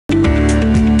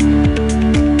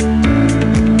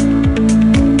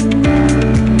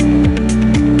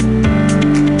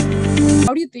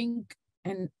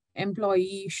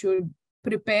employee should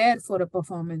prepare for a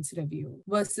performance review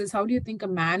versus how do you think a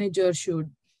manager should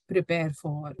prepare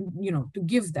for, to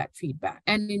give that feedback?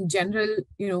 And in general,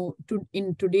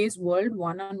 in today's world,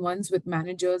 one-on-ones with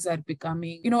managers are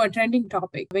becoming, a trending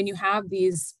topic. When you have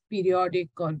these periodic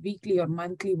or weekly or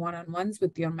monthly one-on-ones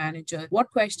with your manager,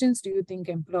 what questions do you think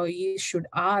employees should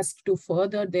ask to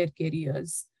further their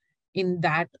careers in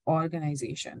that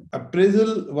organization?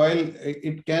 Appraisal, while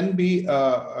it can be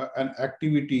an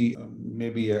activity,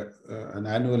 maybe an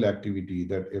annual activity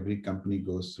that every company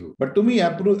goes through, but to me,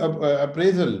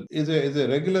 appraisal is a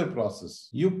regular process.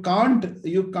 You can't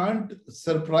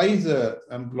surprise an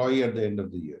employee at the end of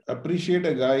the year. Appreciate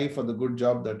a guy for the good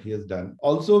job that he has done.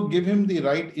 Also, give him the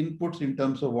right inputs in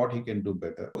terms of what he can do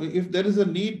better. If there is a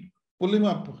need, pull him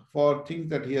up for things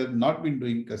that he has not been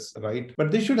doing right. But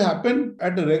this should happen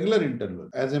at a regular interval.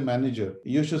 As a manager,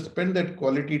 you should spend that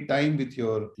quality time with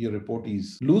your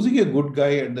reportees. Losing a good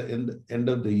guy at the end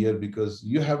of the year because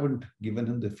you haven't given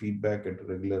him the feedback at a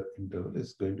regular interval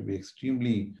is going to be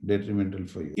extremely detrimental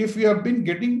for you. If you have been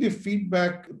getting the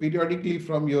feedback periodically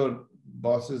from your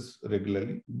bosses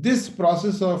regularly, this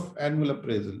process of annual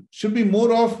appraisal should be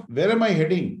more of where am I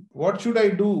heading? What should I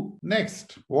do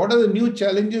next? What are the new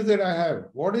challenges that I have?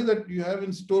 What is that you have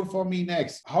in store for me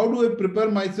next? How do I prepare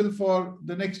myself for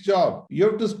the next job? You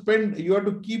have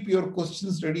to keep your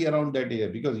questions ready around that area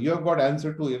because you have got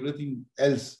answer to everything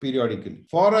else periodically.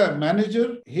 For a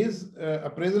manager, his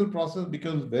appraisal process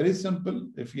becomes very simple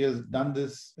if he has done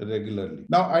this regularly.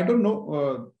 Now, I don't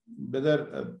know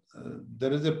whether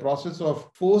there is a process of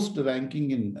forced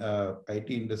ranking in IT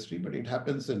industry, but it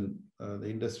happens in the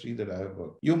industry that I have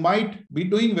worked. You might be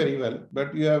doing very well,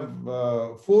 but you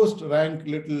have forced rank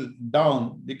little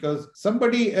down because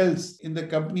somebody else in the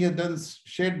company has done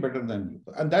shade better than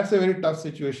you. And that's a very tough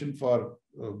situation for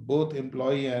both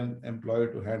employee and employer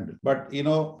to handle. But,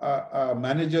 a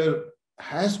manager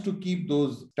has to keep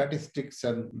those statistics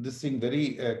and this thing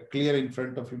very clear in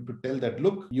front of him to tell that,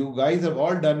 look, you guys have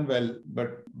all done well,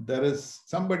 but there is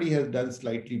somebody has done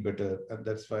slightly better. And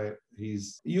that's why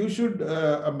you should,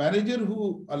 a manager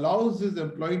who allows his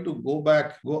employee to go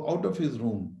out of his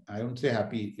room. I won't say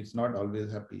happy. It's not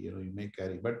always happy. You may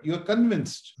carry, but you're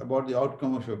convinced about the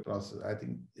outcome of your process. I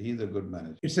think he's a good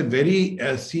manager. It's a very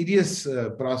serious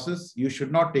process. You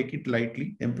should not take it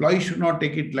lightly. Employees should not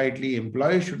take it lightly.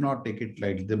 Employees should not take it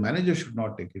lightly. The manager should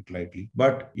not take it lightly,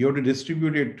 but you have to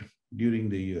distribute it during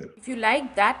the year. If you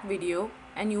like that video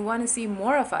and you want to see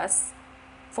more of us,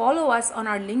 follow us on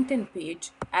our LinkedIn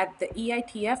page at the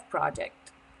EITF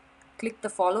Project. Click the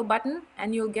follow button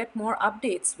and you'll get more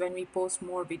updates when we post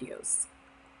more videos.